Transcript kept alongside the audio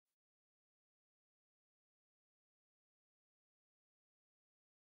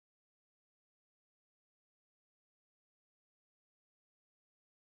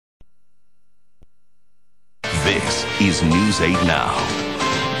This is News 8 Now.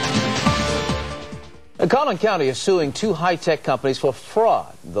 Collin County is suing two high-tech companies for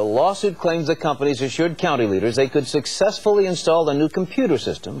fraud. The lawsuit claims the companies assured county leaders they could successfully install a new computer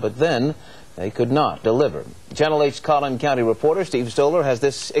system, but then they could not deliver. Channel 8's Collin County reporter Steve Stoller has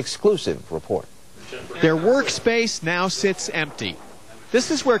this exclusive report. Their workspace now sits empty.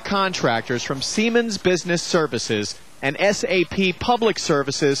 This is where contractors from Siemens Business Services and SAP Public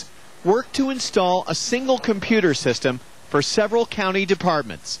Services work to install a single computer system for several county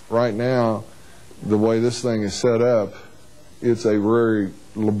departments. Right now, the way this thing is set up, it's a very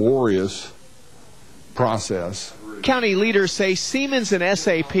laborious process. County leaders say Siemens and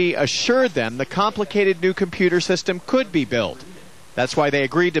SAP assured them the complicated new computer system could be built. That's why they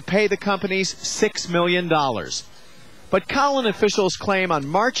agreed to pay the companies $6 million. But Collin officials claim on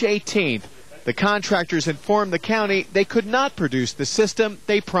March 18th, the contractors informed the county they could not produce the system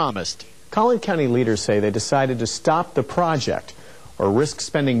they promised. Collin County leaders say they decided to stop the project or risk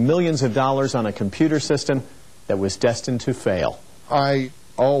spending millions of dollars on a computer system that was destined to fail. I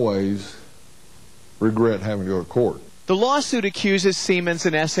always regret having to go to court. The lawsuit accuses Siemens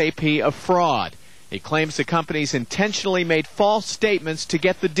and SAP of fraud. It claims the companies intentionally made false statements to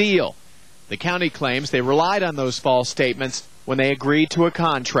get the deal. The county claims they relied on those false statements when they agreed to a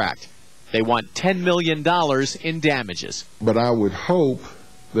contract. They want $10 million in damages. But I would hope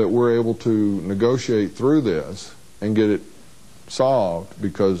that we're able to negotiate through this and get it solved,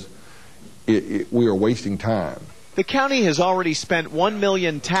 because we are wasting time. The county has already spent $1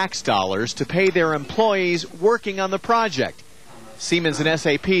 million tax dollars to pay their employees working on the project. Siemens and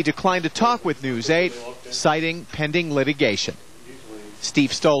SAP declined to talk with News 8, citing pending litigation.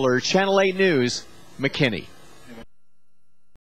 Steve Stoller, Channel 8 News, McKinney.